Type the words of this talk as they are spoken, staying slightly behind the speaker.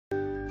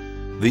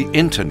The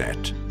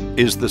Internet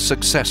is the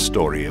success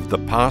story of the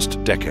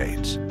past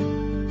decades.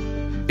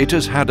 It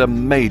has had a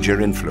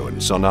major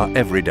influence on our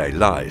everyday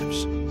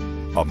lives,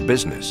 on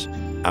business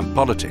and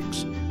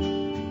politics.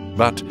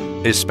 But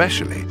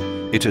especially,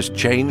 it has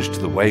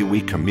changed the way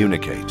we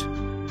communicate.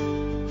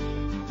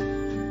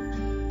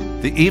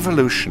 The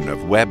evolution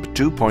of Web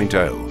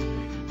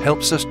 2.0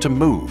 helps us to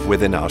move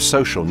within our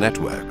social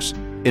networks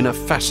in a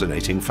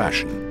fascinating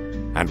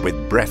fashion and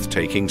with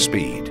breathtaking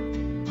speed.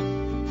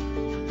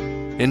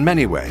 In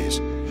many ways,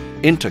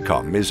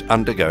 Intercom is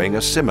undergoing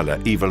a similar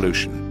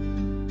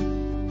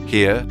evolution.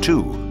 Here,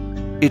 too,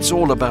 it's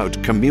all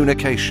about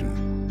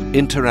communication,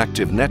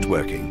 interactive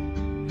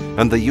networking,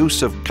 and the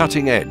use of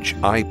cutting-edge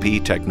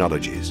IP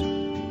technologies.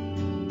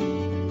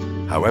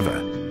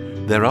 However,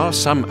 there are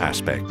some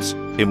aspects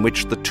in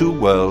which the two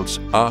worlds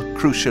are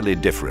crucially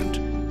different.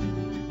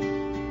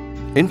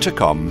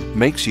 Intercom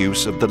makes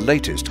use of the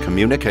latest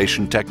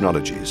communication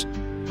technologies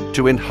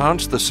to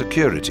enhance the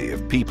security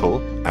of people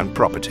and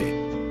property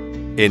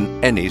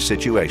in any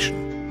situation.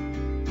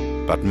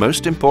 But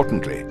most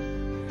importantly,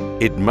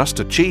 it must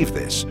achieve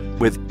this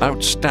with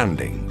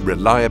outstanding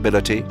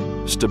reliability,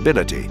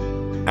 stability,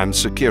 and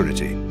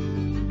security.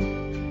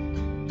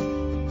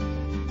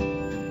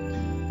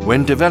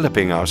 When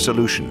developing our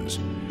solutions,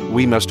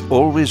 we must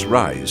always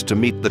rise to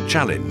meet the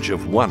challenge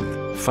of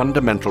one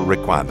fundamental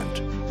requirement.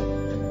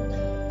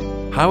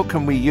 How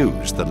can we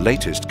use the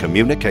latest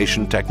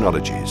communication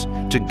technologies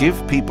to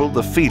give people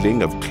the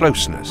feeling of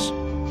closeness,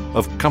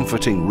 of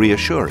comforting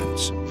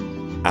reassurance,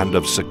 and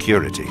of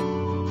security?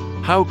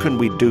 How can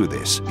we do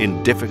this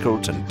in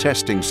difficult and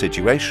testing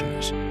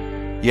situations,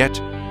 yet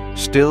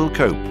still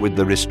cope with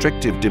the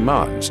restrictive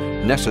demands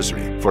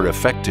necessary for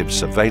effective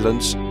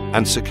surveillance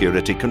and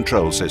security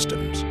control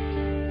systems?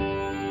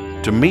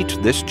 To meet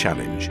this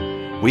challenge,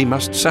 we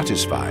must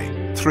satisfy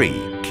three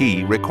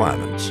key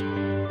requirements.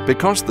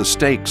 Because the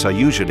stakes are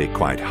usually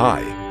quite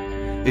high,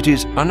 it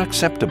is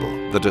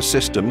unacceptable that a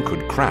system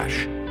could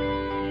crash.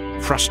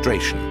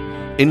 Frustration,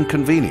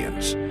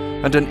 inconvenience,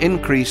 and an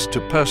increase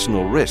to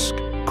personal risk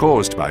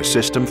caused by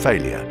system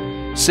failure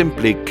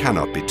simply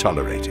cannot be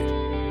tolerated.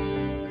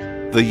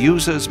 The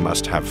users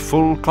must have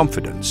full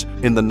confidence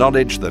in the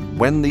knowledge that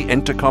when the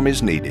intercom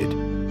is needed,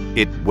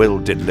 it will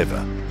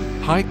deliver.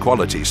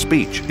 High-quality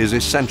speech is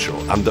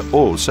essential under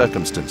all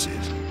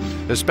circumstances,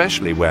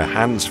 especially where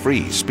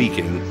hands-free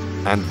speaking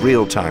and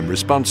real-time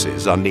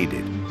responses are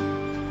needed.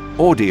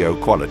 Audio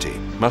quality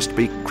must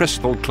be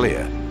crystal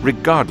clear,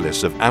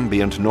 regardless of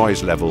ambient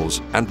noise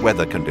levels and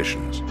weather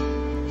conditions.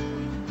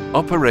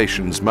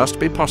 Operations must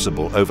be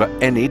possible over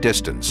any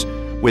distance,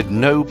 with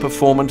no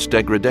performance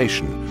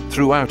degradation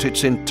throughout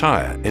its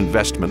entire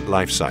investment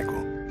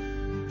lifecycle.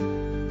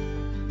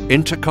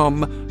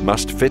 Intercom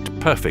must fit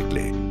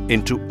perfectly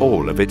into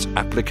all of its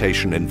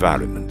application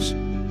environments,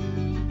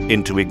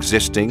 into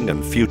existing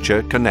and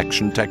future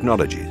connection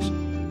technologies,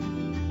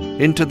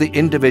 into the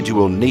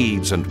individual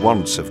needs and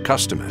wants of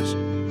customers,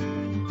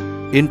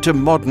 into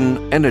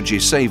modern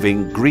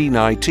energy-saving green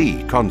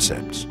IT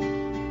concepts.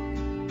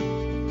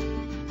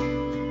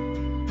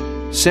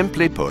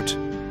 Simply put,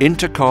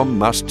 Intercom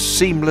must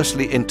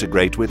seamlessly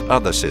integrate with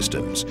other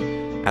systems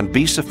and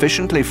be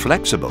sufficiently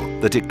flexible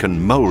that it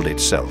can mold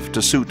itself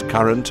to suit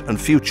current and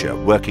future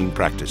working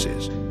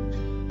practices.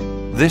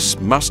 This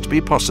must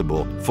be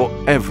possible for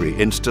every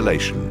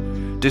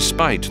installation,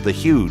 despite the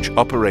huge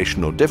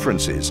operational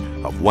differences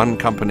of one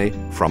company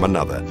from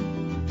another.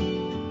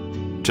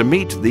 To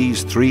meet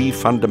these three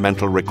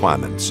fundamental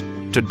requirements,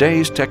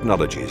 today's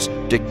technologies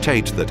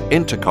dictate that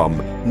Intercom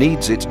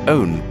needs its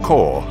own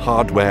core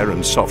hardware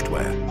and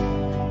software.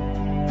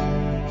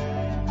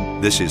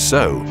 This is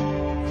so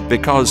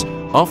because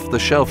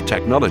off-the-shelf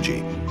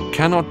technology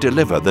cannot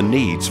deliver the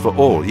needs for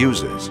all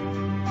users.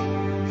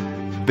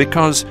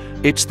 Because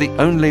it's the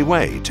only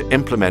way to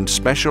implement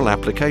special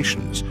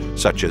applications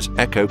such as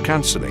echo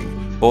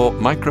cancelling or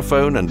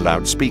microphone and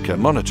loudspeaker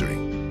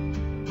monitoring.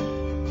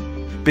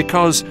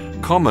 Because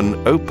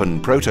common open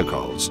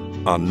protocols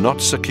are not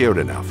secure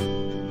enough.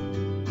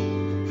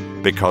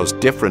 Because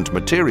different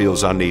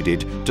materials are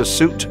needed to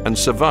suit and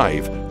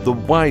survive the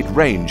wide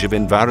range of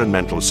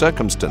environmental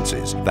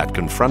circumstances that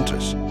confront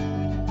us.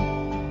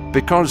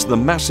 Because the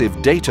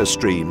massive data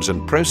streams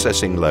and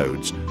processing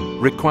loads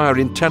require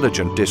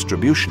intelligent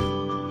distribution.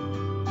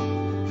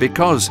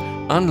 Because,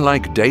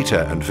 unlike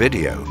data and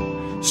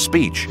video,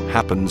 speech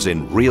happens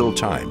in real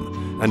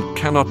time and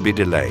cannot be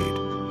delayed.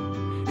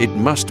 It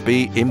must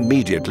be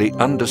immediately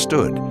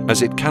understood,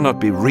 as it cannot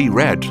be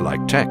reread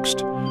like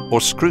text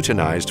or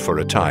scrutinized for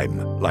a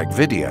time like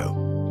video.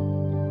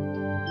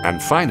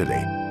 And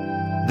finally,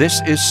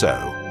 this is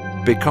so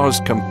because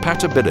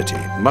compatibility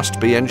must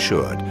be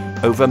ensured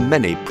over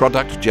many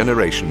product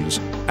generations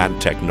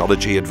and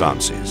technology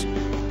advances.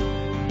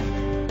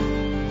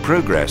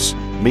 Progress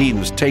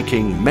means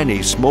taking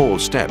many small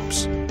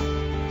steps,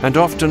 and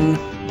often,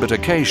 but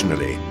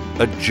occasionally,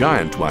 a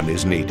giant one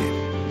is needed.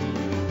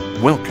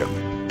 Welcome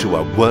to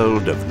a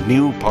world of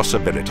new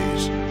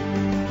possibilities.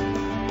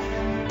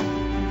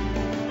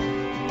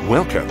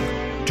 Welcome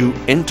to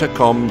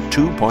Intercom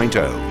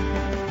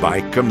 2.0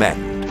 by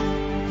Commend.